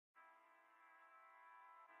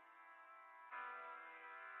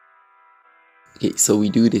Okay, so we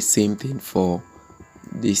do the same thing for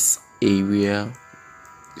this area,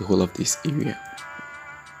 the whole of this area.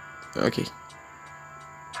 Okay,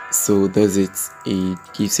 so does it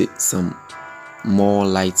gives it some more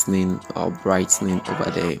lightening or brightening over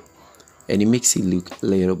there, and it makes it look a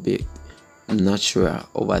little bit natural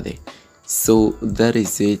over there. So that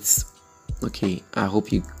is it. Okay, I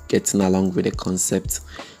hope you're getting along with the concept.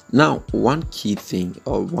 Now, one key thing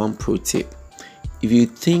or one pro tip: if you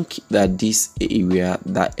think that this area,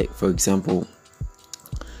 that for example,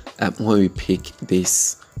 when we pick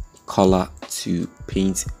this color to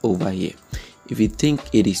paint over here, if you think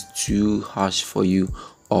it is too harsh for you,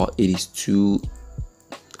 or it is too,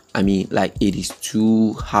 it is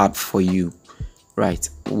too hard for you, right,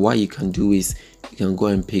 what you can do is you can go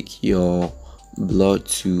and pick your blur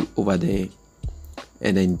to over there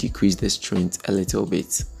and then decrease the strength a little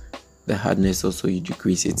bit. The hardness also, you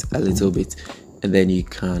decrease it a little bit, and then you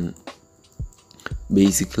can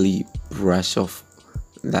basically brush off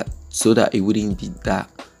that so that it wouldn't be that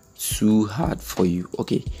too hard for you.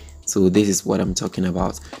 Okay, so this is what I'm talking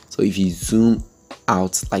about. So if you zoom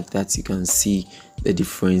out like that, you can see the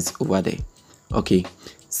difference over there. Okay,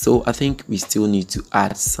 so I think we still need to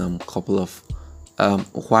add some couple of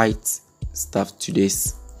white stuff to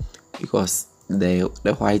this, because the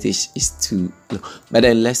whitish is too low. But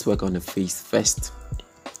then let's work on the face first.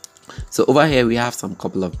 So over here we have some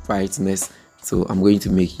couple of brightness, so I'm going to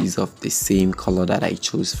make use of the same color that I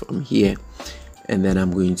chose from here, and then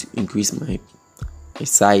I'm going to increase my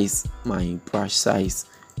size, my brush size,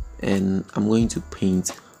 and I'm going to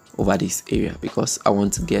paint over this area because I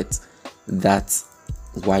want to get that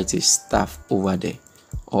whitish stuff over there,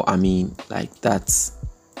 or like that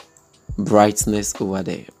brightness over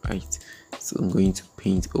there, right? So I'm going to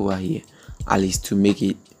paint over here, at least to make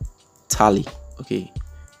it tally, okay,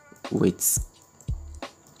 with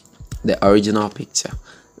the original picture,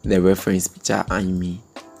 the reference picture, I mean.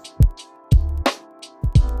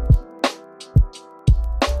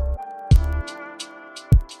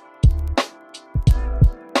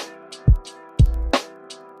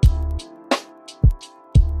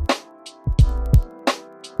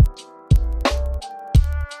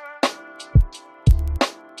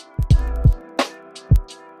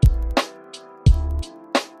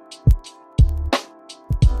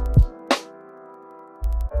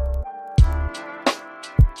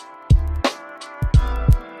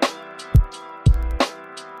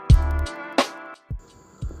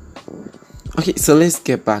 Okay, so let's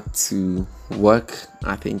get back to work.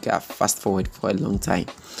 I think I've fast forward for a long time.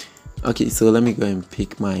 Okay, so let me go and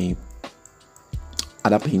pick my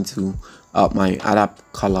other paint tool, my other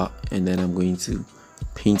color, and then I'm going to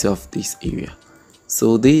paint off this area.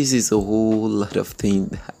 So this is a whole lot of things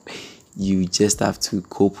that you just have to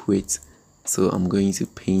cope with. So I'm going to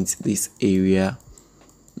paint this area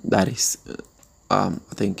that is I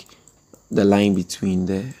think the line between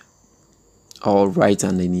the, or right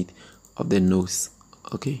underneath of the nose,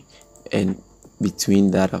 okay, and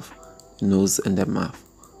between that of the nose and the mouth.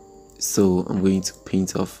 So I'm going to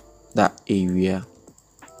paint off that area,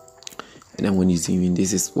 and then when you zoom in,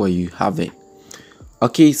 this is what you have it.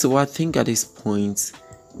 Okay, so I think at this point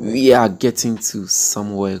we are getting to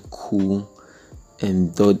somewhere cool,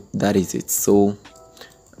 and that is it. So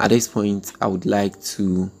at this point I would like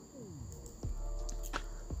to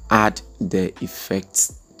add the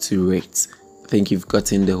effects to it. I think you've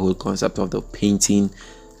gotten the whole concept of the painting,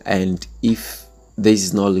 and if this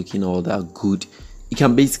is not looking all that good, you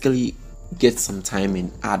can basically get some time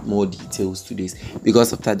and add more details to this,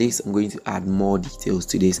 because after this I'm going to add more details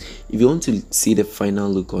to this. If you want to see the final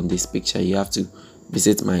look on this picture, you have to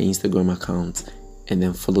visit my Instagram account and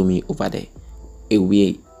then follow me over there. It will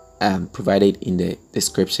be provided in the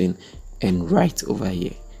description and right over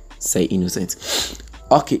here. Say innocent.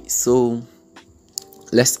 Okay, so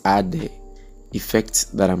let's add the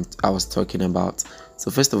effect that I was talking about. So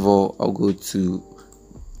first of all, I'll go to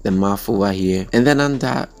the mouth over here, and then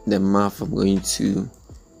under the mouth I'm going to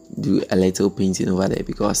do a little painting over there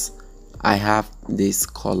because I have this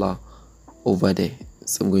color over there.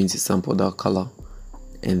 So I'm going to sample that color,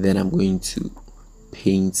 and then I'm going to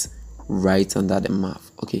paint right under the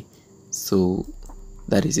mouth. Okay, so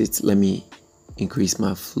that is it. Let me increase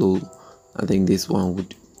my flow. I think this one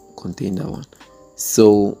would contain that one.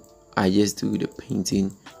 So I just do the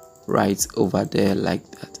painting right over there like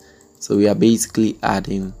that. So we are basically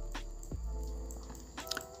adding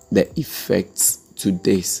the effects to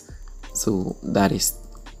this. So that is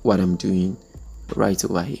what I'm doing right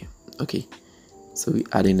over here. Okay, so we're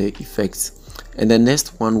adding the effects, and the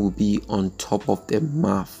next one will be on top of the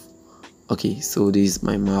mouth. Okay, so this is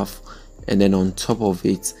my mouth, and then on top of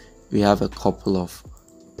it we have a couple of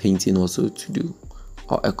painting also to do,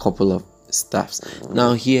 or a couple of stuffs.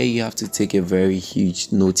 Now here you have to take a very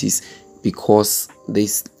huge notice, because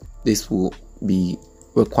this will be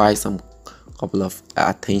require some couple of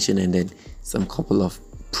attention and then some couple of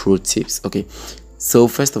pro tips. Okay, so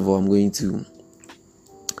first of all, I'm going to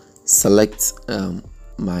select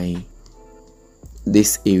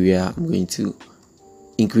this area. I'm going to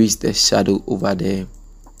increase the shadow over there,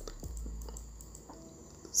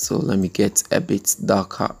 so let me get a bit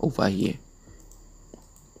darker over here.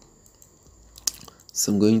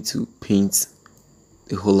 So I'm going to paint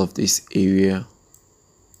the whole of this area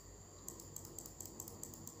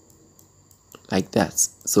like that.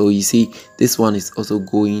 So you see, this one is also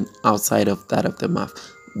going outside of that of the mouth,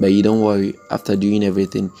 but you don't worry. After doing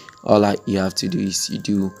everything, all you have to do is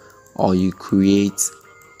you create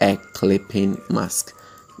a clipping mask.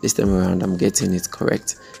 This time around I'm getting it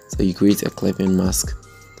correct. So you create a clipping mask,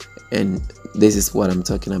 and this is what I'm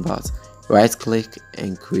talking about. Right click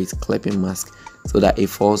and create clipping mask, so that it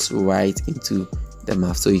falls right into the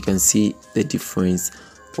mouth, so you can see the difference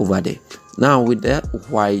over there. Now with that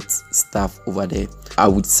white stuff over there, I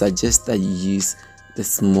would suggest that you use the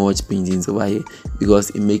smudge paintings over here, because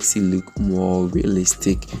it makes it look more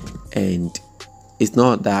realistic and it's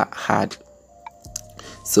not that hard.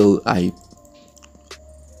 So I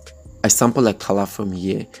sample a color from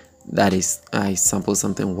here, that is, I sample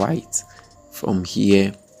something white from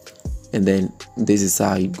here, and then this is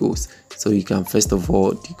how it goes. So you can first of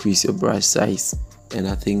all decrease your brush size, and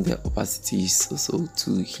I think the opacity is also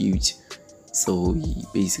too huge, so you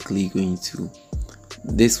basically going to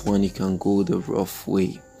this one, you can go the rough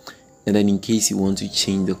way, and then in case you want to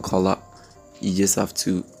change the color, you just have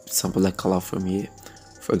to sample a color from here.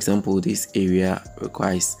 For example, this area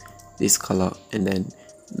requires this color, and then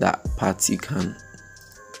that part you can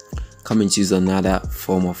come and choose another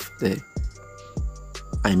form of the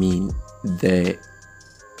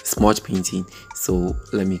smudge painting. So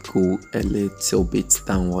let me go a little bit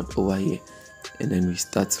downward over here, and then we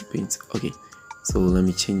start to paint. Okay, so let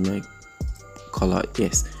me change my color.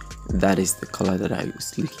 Yes, that is the color that I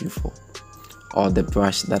was looking for, or the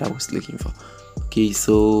brush that I was looking for. Okay,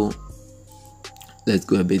 so let's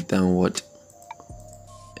go a bit downward,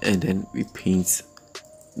 and then we paint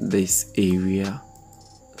this area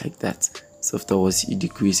like that. So afterwards you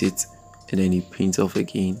decrease it, and then you paint off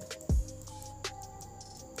again.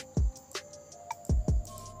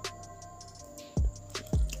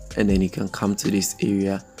 And then you can come to this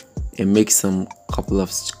area and make some couple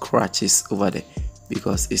of scratches over there,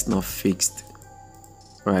 because it's not fixed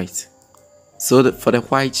right. So for the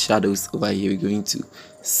white shadows over here, we're going to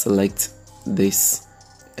select this,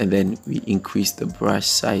 and then we increase the brush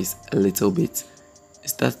size a little bit,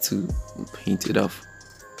 start to paint it off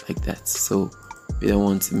like that. So we don't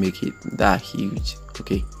want to make it that huge.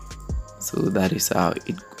 Okay, so that is how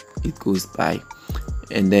it goes by.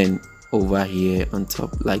 And then over here on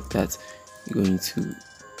top like that, you're going to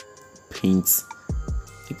paint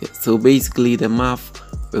like that. So basically the mouth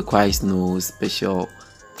requires no special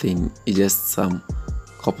thing, it's just some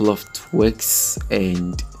couple of tweaks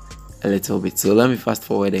and a little bit. So let me fast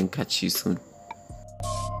forward and catch you soon.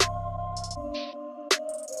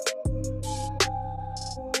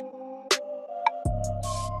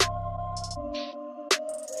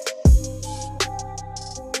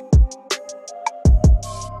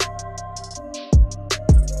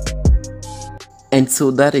 And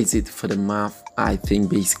so that is it for the mouth. I think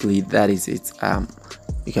basically that is it.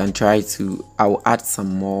 You can try to, I will add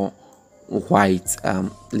some more white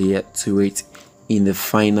layer to it in the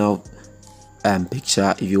final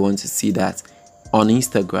picture. If you want to see that on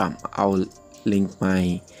Instagram, I will link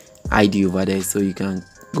my ID over there, so you can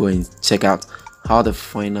go and check out how the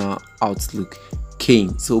final outlook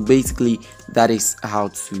came. So basically that is how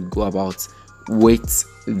to go about with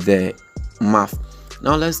the mouth.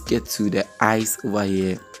 Now let's get to the eyes over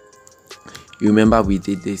here. You remember we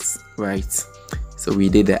did this, right? So we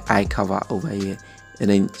did the eye cover over here, and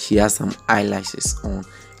then she has some eyelashes on.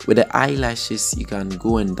 With the eyelashes, you can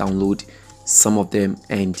go and download some of them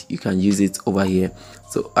and you can use it over here.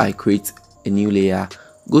 So I create a new layer,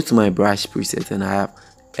 go to my brush preset, and I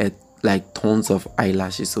have like tons of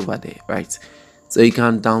eyelashes over there, right? So you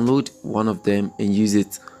can download one of them and use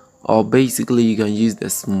it, or basically you can use the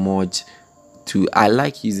smudge too. I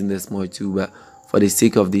like using the smudge too, but for the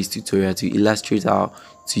sake of this tutorial, to illustrate how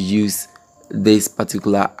to use this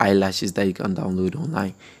particular eyelashes that you can download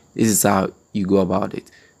online, this is how you go about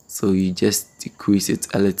it. So you just decrease it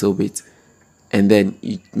a little bit, and then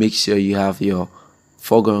you make sure you have your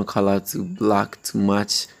foreground color to black to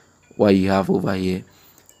match what you have over here,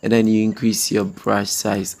 and then you increase your brush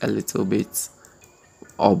size a little bit,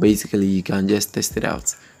 or basically you can just test it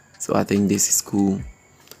out. So I think this is cool.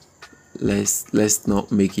 Let's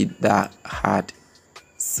not make it that hard.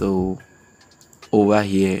 So over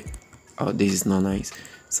here, oh, this is not nice,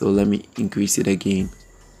 so let me increase it again.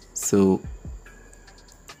 So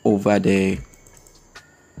over there,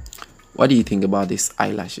 what do you think about these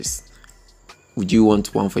eyelashes? Would you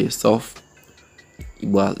want one for yourself?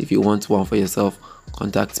 Well, if you want one for yourself,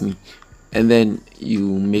 contact me, and then you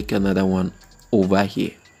make another one over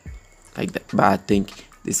here like that. But I think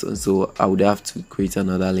this one, so I would have to create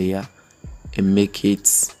another layer and make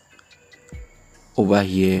it over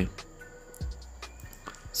here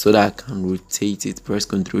so that I can rotate it. Press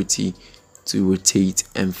Ctrl T to rotate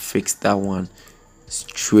and fix that one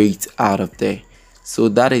straight out of there. So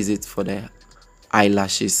that is it for the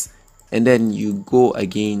eyelashes. And then you go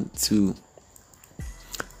again to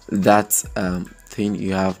that thing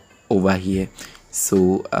you have over here.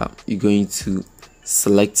 So you're going to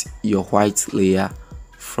select your white layer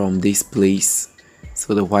from this place,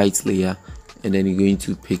 so the white layer, and then you're going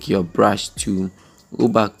to pick your brush to go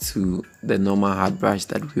back to the normal hard brush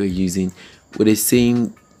that we were using with the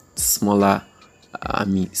same smaller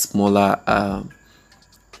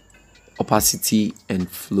opacity and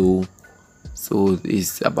flow. So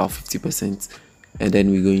it's about 50%, and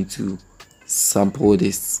then we're going to sample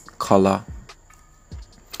this color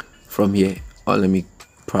from here, or let me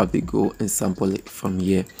probably go and sample it from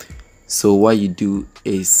here. So what you do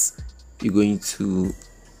is you're going to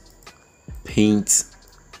paint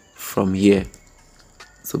from here.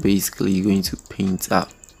 So basically you're going to paint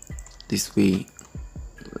out this way.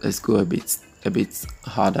 Let's go a bit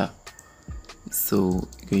harder. So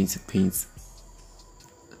you're going to paint.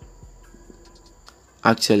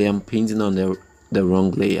 Actually, I'm painting on the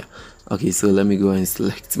wrong layer. Okay, so let me go and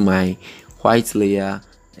select my white layer,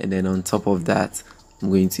 and then on top of that I'm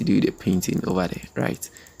going to do the painting over there, right?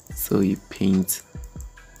 So you paint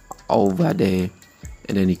over there,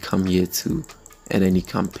 and then you come here too, and then you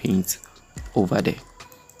can paint over there.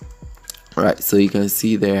 All right, so you can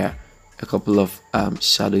see there are a couple of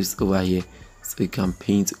shadows over here, so you can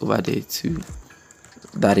paint over there too.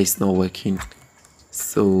 That is not working,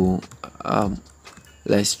 so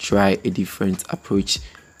let's try a different approach.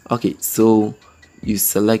 Okay, so you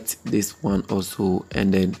select this one also,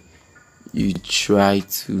 and then you try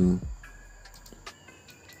to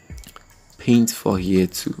paint for here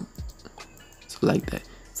too, so like that.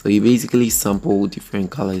 So you basically sample different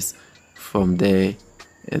colors from there,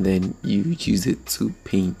 and then you use it to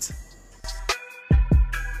paint.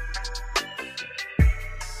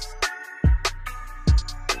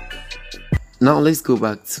 Now let's go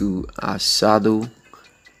back to our shadow,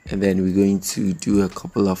 and then we're going to do a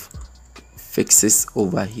couple of fixes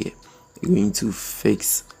over here. We're going to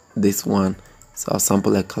fix this one, so I'll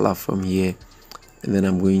sample a color from here, and then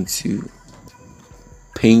I'm going to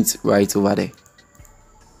paint right over there.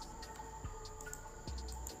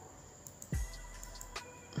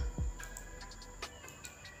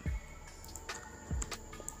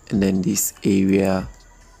 And then this area,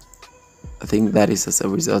 I think that is as a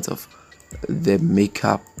result of the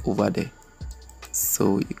makeup over there,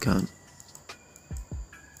 so you can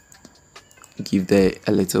give there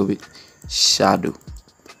a little bit shadow.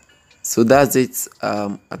 So that's it.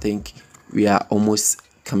 I think we are almost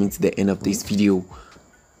coming to the end of this video.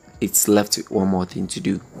 It's left with one more thing to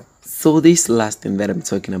do. So this last thing that I'm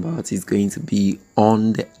talking about is going to be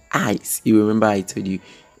on the eyes. You remember I told you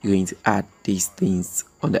you're going to add these things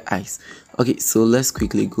on the eyes. Okay, so let's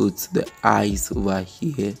quickly go to the eyes over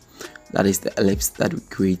here. That is the ellipse that we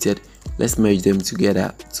created. Let's merge them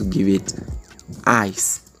together to give it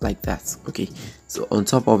eyes like that. Okay, so on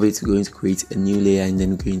top of it, we're going to create a new layer, and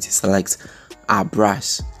then we're going to select our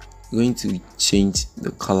brush. We're going to change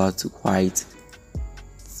the color to white.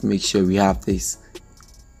 Let's make sure we have this,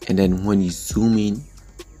 and then when you zoom in,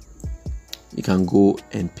 you can go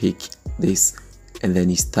and pick this, and then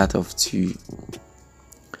you start off to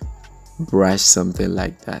brush something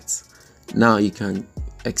like that. Now you can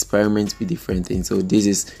experiment with different things. So this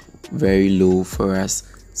is very low for us,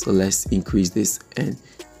 so let's increase this, and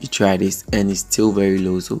you try this and it's still very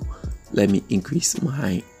low, so let me increase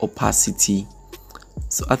my opacity.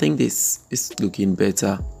 So I think this is looking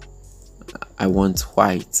better. I want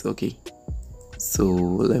white. Okay, so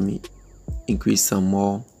let me increase some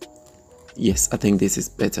more. Yes, I think this is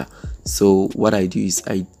better. So what I do is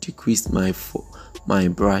I decrease my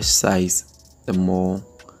brush size the more,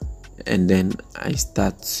 and then I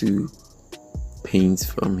start to paint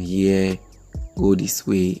from here, go this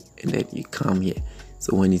way, and then you come here.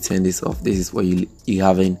 So when you turn this off, this is what you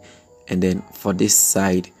having and then for this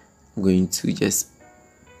side I'm going to just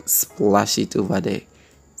splash it over there.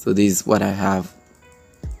 So this is what I have,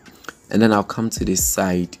 and then I'll come to this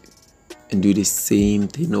side and do the same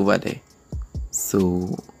thing over there.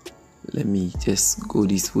 So let me just go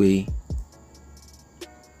this way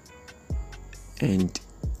and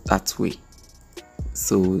that way.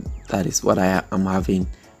 So that is what I am having,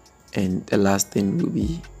 and the last thing will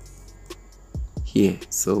be here.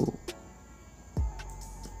 So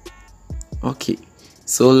okay,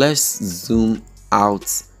 so let's zoom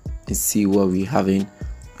out and see what we're having.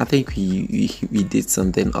 I think we did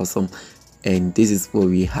something awesome, and this is what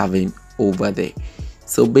we're having over there.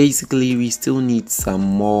 So basically we still need some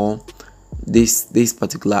more. This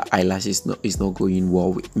particular eyelash is not going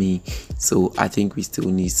well with me, so I think we still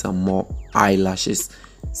need some more eyelashes.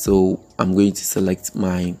 So I'm going to select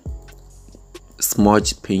my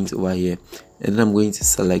smudge paint over here, and then I'm going to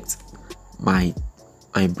select my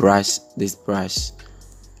brush, this brush,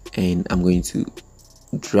 and I'm going to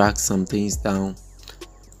drag some things down.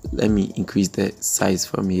 Let me increase the size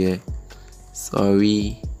from here,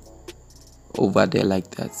 sorry, over there like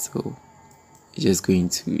that. So you're just going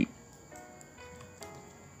to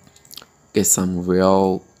get some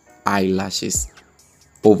real eyelashes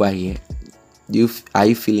over here. Are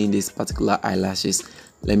you feeling this particular eyelashes?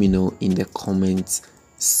 Let me know in the comments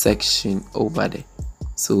section over there.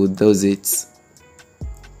 So that's it.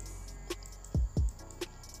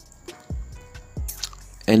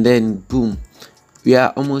 And then boom, we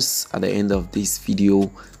are almost at the end of this video.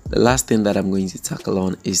 The last thing that I'm going to tackle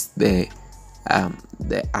on is the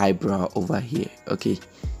eyebrow over here. Okay,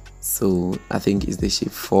 so I think it's the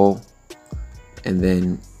shape 4 and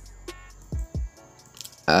then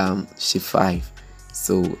shape 5.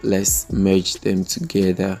 So let's merge them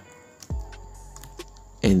together,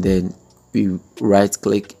 and then we right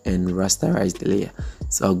click and rasterize the layer.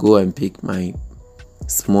 So I'll go and pick my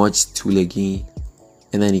smudge tool again,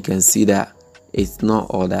 and then you can see that it's not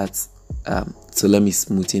all that. So let me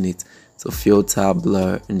smoothen it. So filter,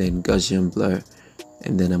 blur, and then Gaussian blur,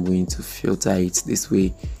 and then I'm going to filter it this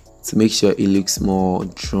way to make sure it looks more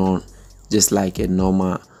drawn, just like a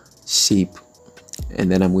normal shape. And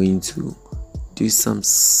then I'm going to do some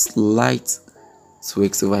slight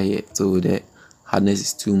tweaks over here, so the hardness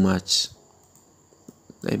is too much.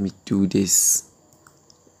 Let me do this.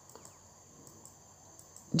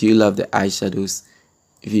 Do you love the eyeshadows?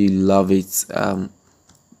 If you love it,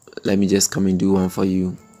 let me just come and do one for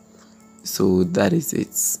you. So that is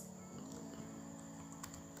it.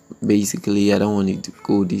 Basically I don't want it to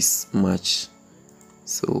go this much,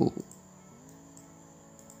 so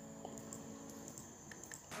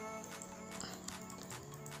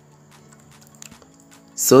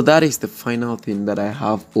that is the final thing that I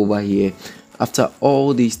have over here. After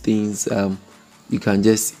all these things, you can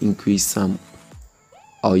just increase some,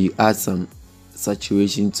 or you add some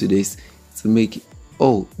saturation to this to make it,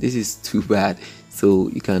 oh, this is too bad. So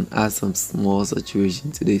you can add some small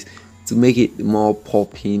saturation to this to make it more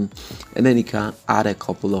popping, and then you can add a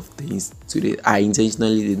couple of things to this. I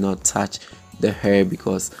intentionally did not touch the hair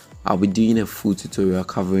because I'll be doing a full tutorial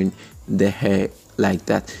covering the hair like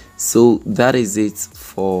that. So that is it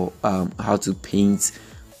for how to paint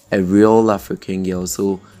a real African girl.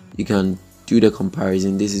 So you can do the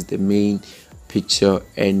comparison. This is the main picture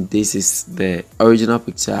and this is the original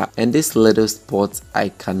picture, and this little spot, I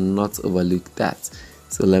cannot overlook that.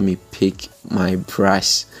 So let me pick my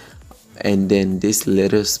brush, and then this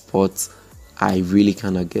little spot, I really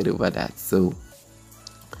cannot get over that. So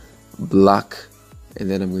black, and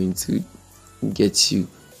then I'm going to get you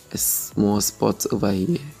a small spot over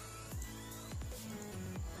here.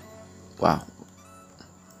 Wow,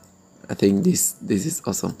 I think this is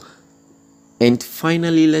awesome. And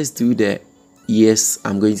finally, let's do the ears.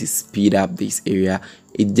 I'm going to speed up this area.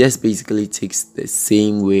 It just basically takes the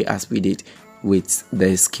same way as we did with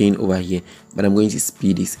the skin over here, but I'm going to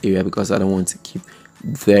speed this area because I don't want to keep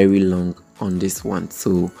very long on this one.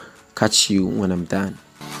 So catch you when I'm done.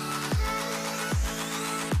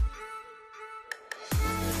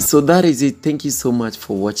 So that is it. Thank you so much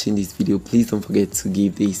for watching this video. Please don't forget to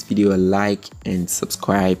give this video a like and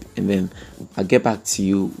subscribe, and then I'll get back to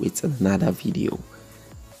you with another video.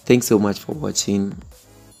 Thanks so much for watching.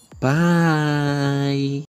 Bye.